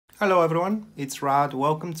Hello everyone, it's Rad.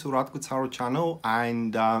 Welcome to Radko Tarot channel,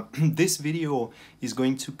 and this video is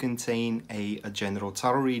going to contain a general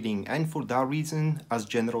tarot reading, and for that reason, as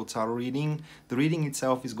general tarot reading, the reading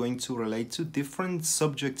itself is going to relate to different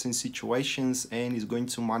subjects and situations and is going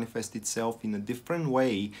to manifest itself in a different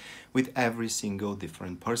way with every single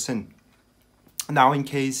different person. Now, in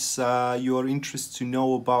case you are interested to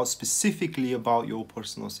know specifically about your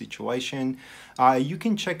personal situation, you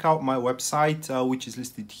can check out my website, which is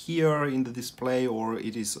listed here in the display, or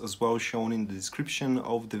it is as well shown in the description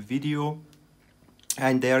of the video.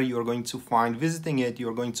 And there you are going to find, visiting it, you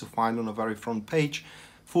are going to find on the very front page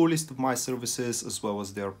full list of my services as well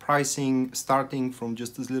as their pricing, starting from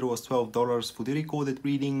just as little as $12 for the recorded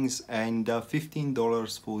readings and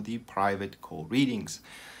 $15 for the private call readings.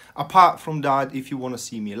 Apart from that, if you want to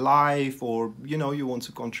see me live, or you want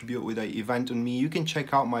to contribute with an event on me, you can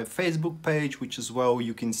check out my Facebook page, which as well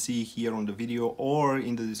you can see here on the video or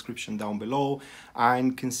in the description down below,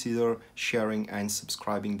 and consider sharing and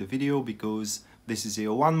subscribing the video, because this is a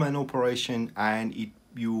one-man operation and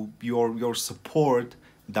your support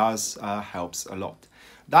does helps a lot.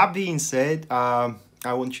 That being said, I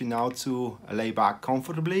want you now to lay back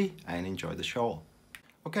comfortably and enjoy the show.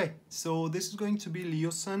 Okay, so this is going to be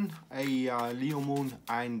Leo Sun, a Leo Moon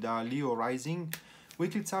and Leo Rising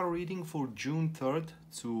weekly tarot reading for June 3rd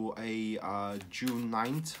to a June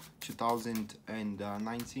 9th,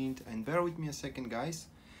 2019. And bear with me a second, guys,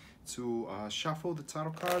 to shuffle the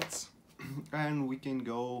tarot cards and we can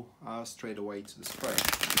go straight away to the spread.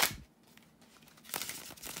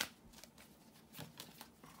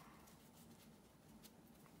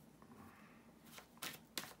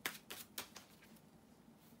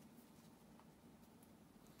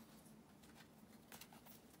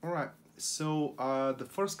 Alright, so the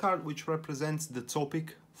first card, which represents the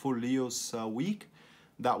topic for Leo's week,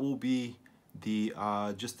 that will be the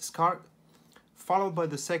Justice card, followed by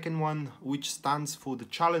the second one, which stands for the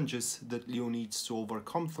challenges that Leo needs to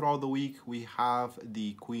overcome throughout the week. We have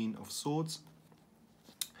the Queen of Swords.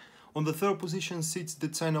 On the third position sits the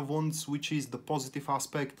Ten of Wands, which is the positive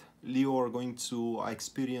aspect Leo are going to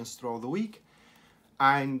experience throughout the week.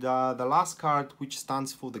 And the last card, which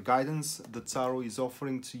stands for the guidance the tarot is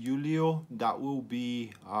offering to you, Leo, that will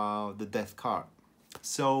be the Death card.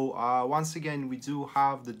 So once again, we do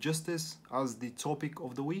have the Justice as the topic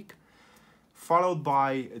of the week, followed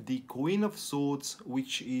by the Queen of Swords,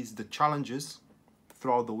 which is the challenges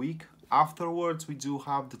throughout the week. Afterwards, we do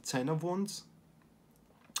have the Ten of Wands,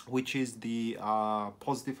 which is the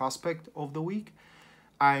positive aspect of the week.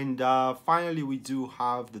 And finally, we do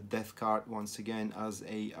have the Death card once again as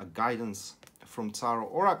a guidance from tarot.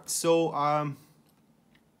 All right, so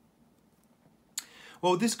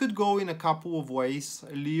well, this could go in a couple of ways,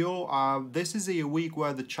 Leo. This is a week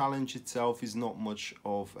where the challenge itself is not much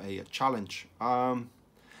of a challenge.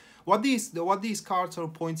 What these cards are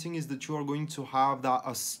pointing is that you are going to have that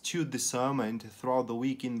astute discernment throughout the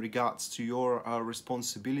week in regards to your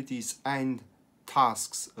responsibilities and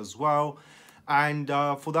tasks as well. And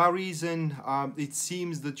for that reason, it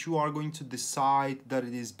seems that you are going to decide that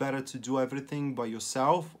it is better to do everything by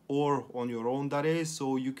yourself or on your own, that is,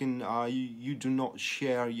 so you can you do not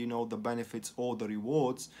share the benefits or the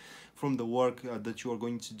rewards from the work that you are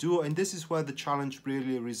going to do. And this is where the challenge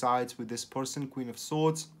really resides with this person, Queen of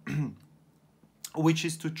Swords, which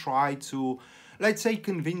is to try to, let's say,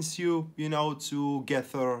 convince you, to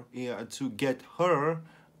get her,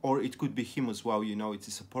 or it could be him as well, it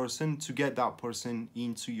is a person, to get that person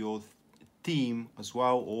into your team as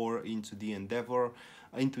well, or into the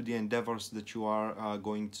endeavors that you are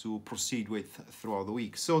going to proceed with throughout the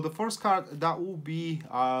week. So the first card, that will be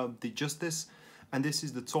the Justice, and this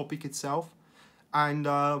is the topic itself. And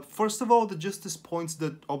first of all, the Justice points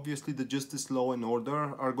that obviously the justice, law and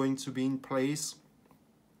order are going to be in place.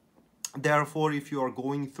 Therefore, if you are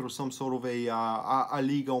going through some sort of a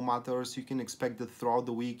legal matters, you can expect that throughout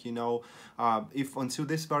the week, if until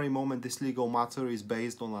this very moment this legal matter is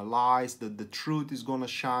based on lies, that the truth is going to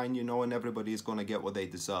shine, and everybody is going to get what they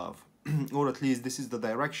deserve. Or at least this is the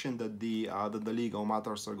direction that the legal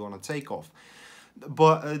matters are going to take off.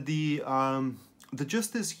 But the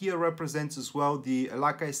Justice here represents as well the,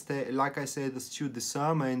 like I said, the astute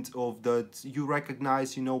discernment of that you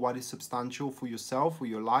recognize, what is substantial for yourself, for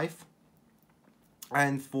your life,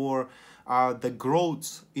 and for the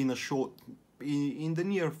growth in the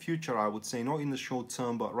near future, I would say, not in the short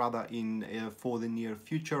term, but rather for the near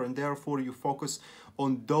future. And therefore you focus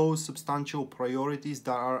on those substantial priorities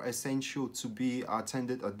that are essential to be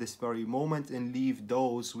attended at this very moment, and leave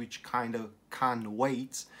those which kind of can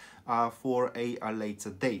wait for a later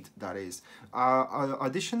date, that is.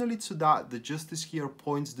 Additionally to that, the justice here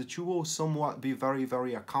points that you will somewhat be very,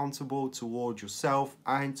 very accountable towards yourself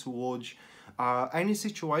and towards any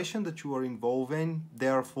situation that you are involved in.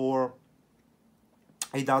 Therefore,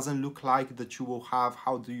 it doesn't look like that you will have,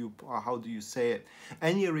 how do you say it,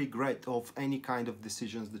 any regret of any kind of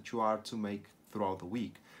decisions that you are to make throughout the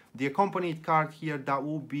week. The accompanied card here, that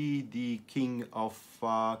will be the King of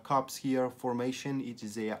Cups here formation. It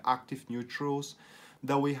is a active neutrals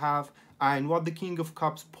that we have. And what the King of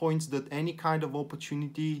Cups points, that any kind of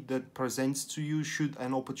opportunity that presents to you, should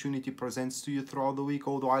an opportunity presents to you throughout the week,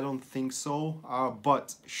 although I don't think so,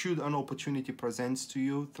 but should an opportunity presents to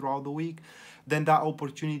you throughout the week, then that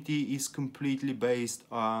opportunity is completely based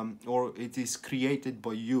or it is created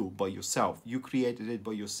by you, by yourself. You created it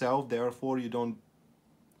by yourself, therefore you don't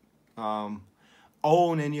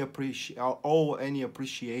owe any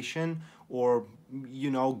appreciation or, you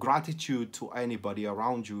know, gratitude to anybody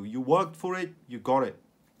around you. You worked for it, you got it.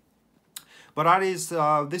 But that is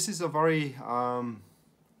this is a very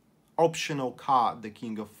optional card, the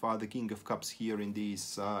King of Cups here in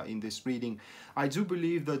this reading. I do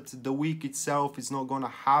believe that the week itself is not going to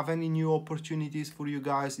have any new opportunities for you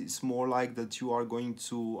guys. It's more like that you are going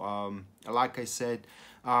to, like I said,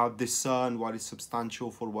 discern what is substantial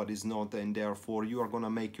for what is not, and therefore you are going to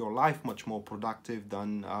make your life much more productive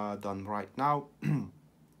than right now,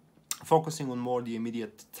 focusing on more the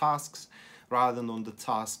immediate tasks rather than on the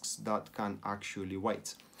tasks that can actually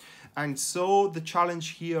wait. And so the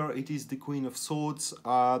challenge here, it is the Queen of Swords.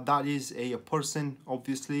 That is a person,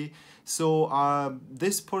 obviously. So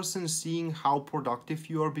this person seeing how productive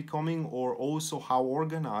you are becoming, or also how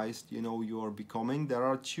organized, you know, you are becoming. There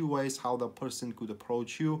are two ways how the person could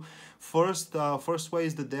approach you. First way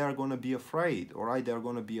is that they are going to be afraid, all right? They're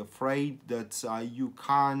going to be afraid that you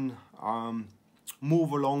can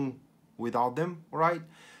move along without them, all right?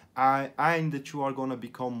 And that you are going to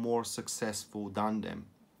become more successful than them.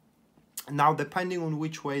 Now, depending on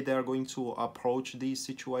which way they're going to approach this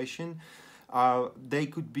situation, they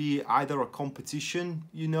could be either a competition,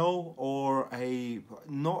 you know, or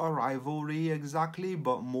not a rivalry exactly,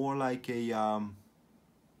 but more like a,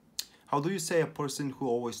 how do you say, a person who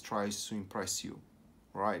always tries to impress you,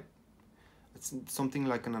 right? It's something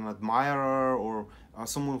like an admirer, or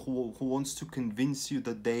someone who wants to convince you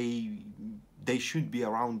that they should be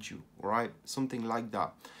around you, right? Something like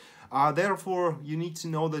that. Therefore, you need to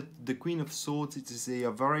know that the Queen of Swords, it is a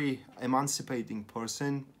very emancipating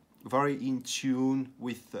person, very in tune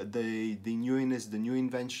with the newness, the new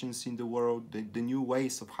inventions in the world, the new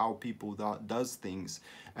ways of how people does things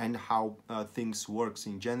and how things works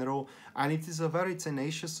in general. And it is a very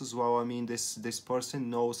tenacious as well. I mean, this person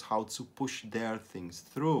knows how to push their things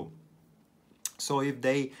through. So if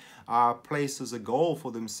they place as a goal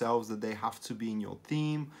for themselves that they have to be in your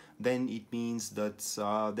team, then it means that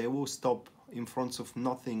they will stop in front of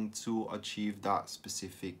nothing to achieve that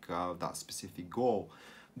specific goal.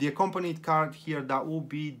 The accompanied card here, that will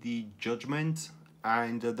be the Judgment,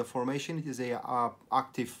 and the formation, it is a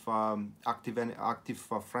active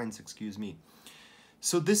friends, excuse me.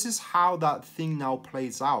 So this is how that thing now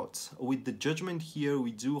plays out. With the Judgment here,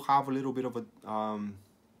 we do have a little bit of a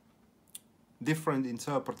different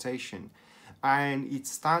interpretation, and it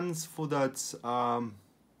stands for that,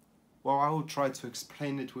 well, I will try to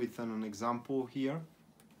explain it with an example here.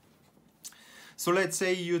 So let's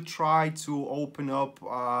say you try to open up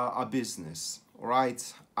a business, all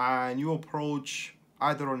right, and you approach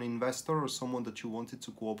either an investor or someone that you wanted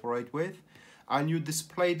to cooperate with, and you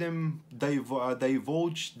display them,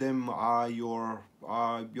 divulge them your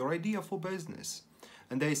idea for business.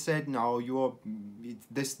 And they said, no,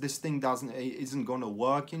 this thing isn't gonna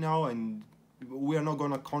work, you know, and we're not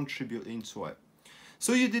gonna contribute into it.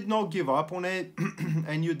 So you did not give up on it,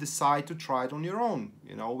 and you decide to try it on your own,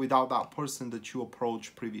 you know, without that person that you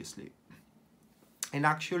approached previously. And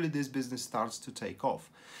actually this business starts to take off.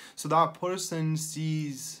 So that person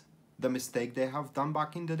sees the mistake they have done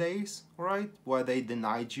back in the days, right, where they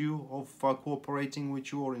denied you of cooperating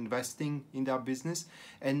with you or investing in their business,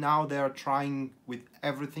 and now they are trying with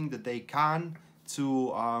everything that they can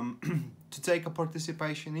to to take a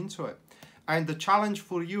participation into it. And the challenge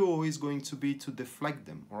for you is going to be to deflect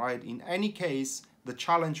them, right? In any case, the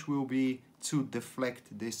challenge will be to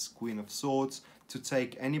deflect this Queen of Swords, to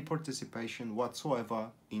take any participation whatsoever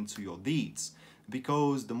into your deeds.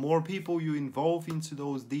 Because the more people you involve into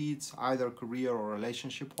those deeds, either career or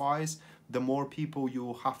relationship-wise, the more people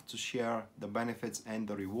you have to share the benefits and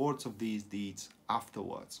the rewards of these deeds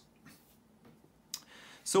afterwards.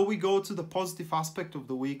 So we go to the positive aspect of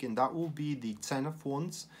the week, and that will be the Ten of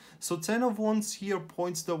Wands. So Ten of Wands here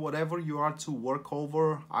points to whatever you are to work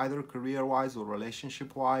over, either career-wise or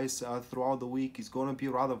relationship-wise, throughout the week is going to be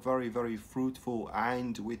rather very, very fruitful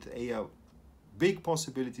and with a big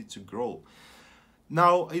possibility to grow.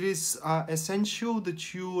 Now, it is essential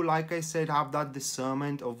that you, like I said, have that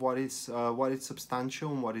discernment of what is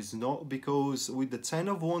substantial and what is not, because with the Ten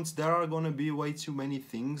of Wands, there are going to be way too many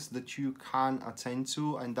things that you can attend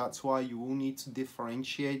to, and that's why you will need to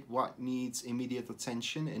differentiate what needs immediate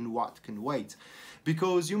attention and what can wait.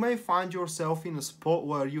 Because you may find yourself in a spot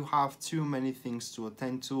where you have too many things to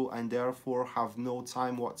attend to and therefore have no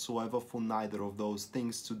time whatsoever for neither of those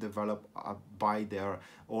things to develop by their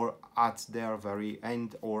or at their very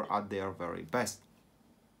end or at their very best.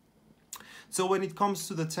 So when it comes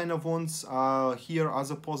to the Ten of Wands here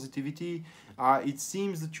as a positivity, it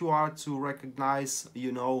seems that you are to recognize,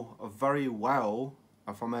 you know, very well,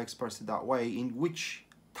 if I may express it that way, in which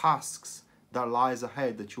tasks that lies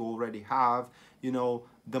ahead that you already have, you know,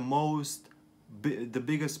 the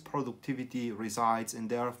biggest productivity resides, and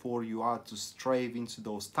therefore you are to strive into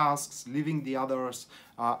those tasks, leaving the others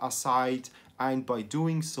aside, and by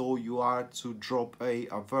doing so you are to drop a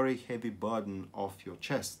very heavy burden off your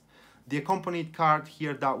chest. The accompanied card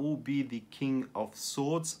here, that will be the King of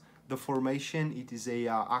Swords. The formation, it is a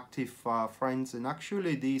active friends, and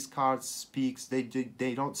actually these cards speaks, they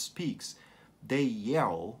don't speaks, they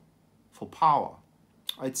yell for power.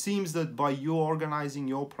 It seems that by you organizing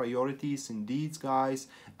your priorities indeed, guys,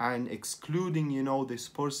 and excluding, you know, this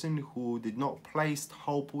person who did not place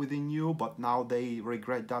hope within you, but now they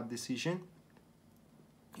regret that decision,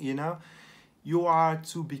 you know, you are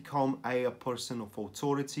to become a person of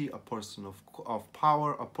authority, a person of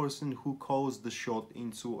power, a person who calls the shot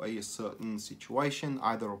into a certain situation,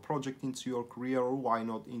 either a project into your career or why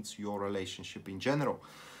not into your relationship in general.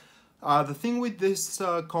 The thing with this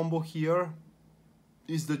combo here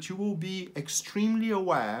is that you will be extremely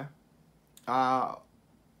aware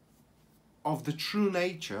of the true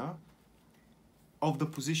nature of the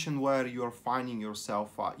position where you are finding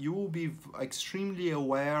yourself at. You will be extremely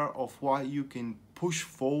aware of what you can push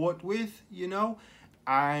forward with, you know,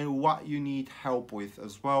 and what you need help with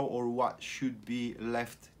as well, or what should be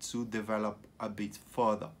left to develop a bit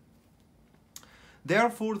further.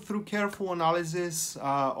 Therefore, through careful analysis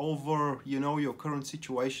over, you know, your current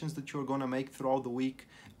situations that you're going to make throughout the week,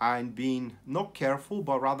 and being not careful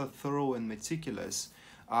but rather thorough and meticulous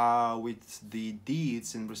with the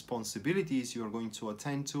deeds and responsibilities you're going to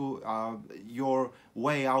attend to, your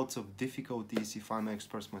way out of difficulties, if I may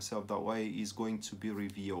express myself that way, is going to be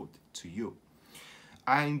revealed to you.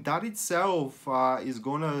 And that itself is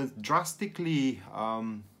going to drastically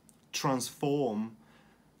transform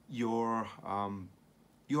your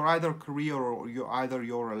either career or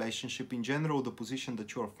your relationship in general, the position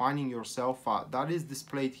that you are finding yourself at. That is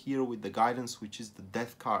displayed here with the guidance, which is the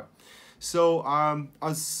Death card. So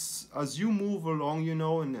as you move along, you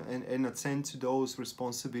know, and attend to those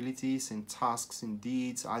responsibilities and tasks and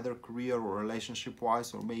deeds, either career or relationship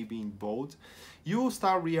wise, or maybe in both, you will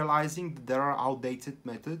start realizing that there are outdated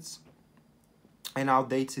methods and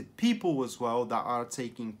outdated people as well that are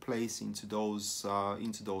taking place into those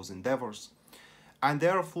endeavors. And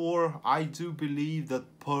therefore, I do believe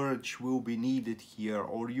that purge will be needed here,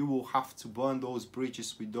 or you will have to burn those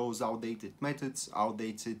bridges with those outdated methods,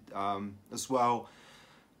 outdated as well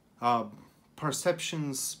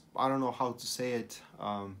perceptions, I don't know how to say it,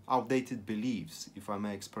 outdated beliefs, if I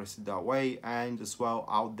may express it that way, and as well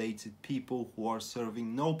outdated people who are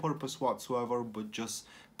serving no purpose whatsoever but just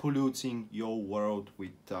polluting your world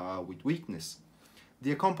with weakness.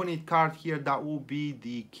 The accompanied card here, that will be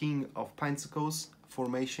the King of Pentacles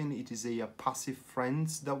formation. It is a passive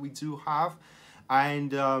friends that we do have. And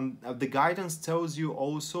the guidance tells you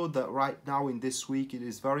also that right now in this week, it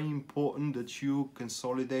is very important that you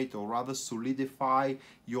consolidate, or rather solidify,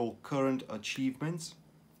 your current achievements.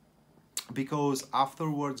 Because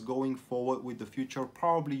afterwards, going forward with the future,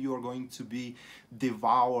 probably you are going to be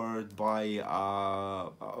devoured by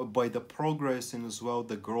the progress and as well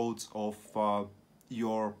the growth of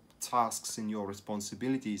your tasks and your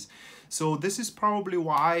responsibilities. So this is probably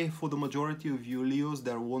why for the majority of you Leos,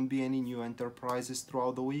 there won't be any new enterprises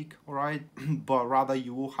throughout the week, all right? But rather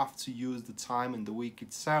you will have to use the time and the week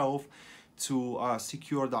itself to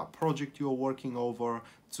secure that project you're working over,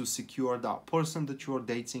 to secure that person that you're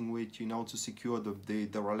dating with, you know, to secure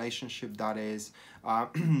the relationship that is.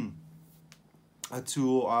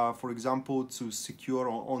 for example, to secure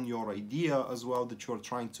on your idea as well that you're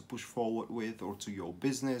trying to push forward with, or to your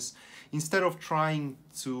business. Instead of trying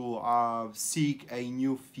to seek a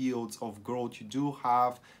new field of growth, you do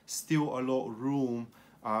have still a lot of room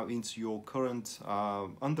into your current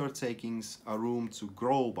undertakings, a room to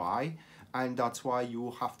grow by. And that's why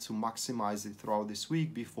you have to maximize it throughout this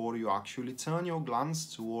week before you actually turn your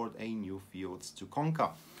glance toward a new field to conquer.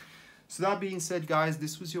 So that being said, guys,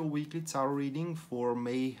 this was your weekly tarot reading for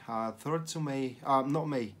May 3rd to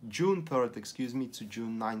June 3rd, excuse me, to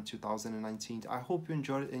June 9, 2019. I hope you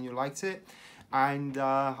enjoyed it and you liked it. And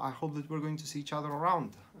I hope that we're going to see each other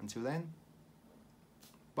around. Until then,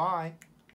 bye.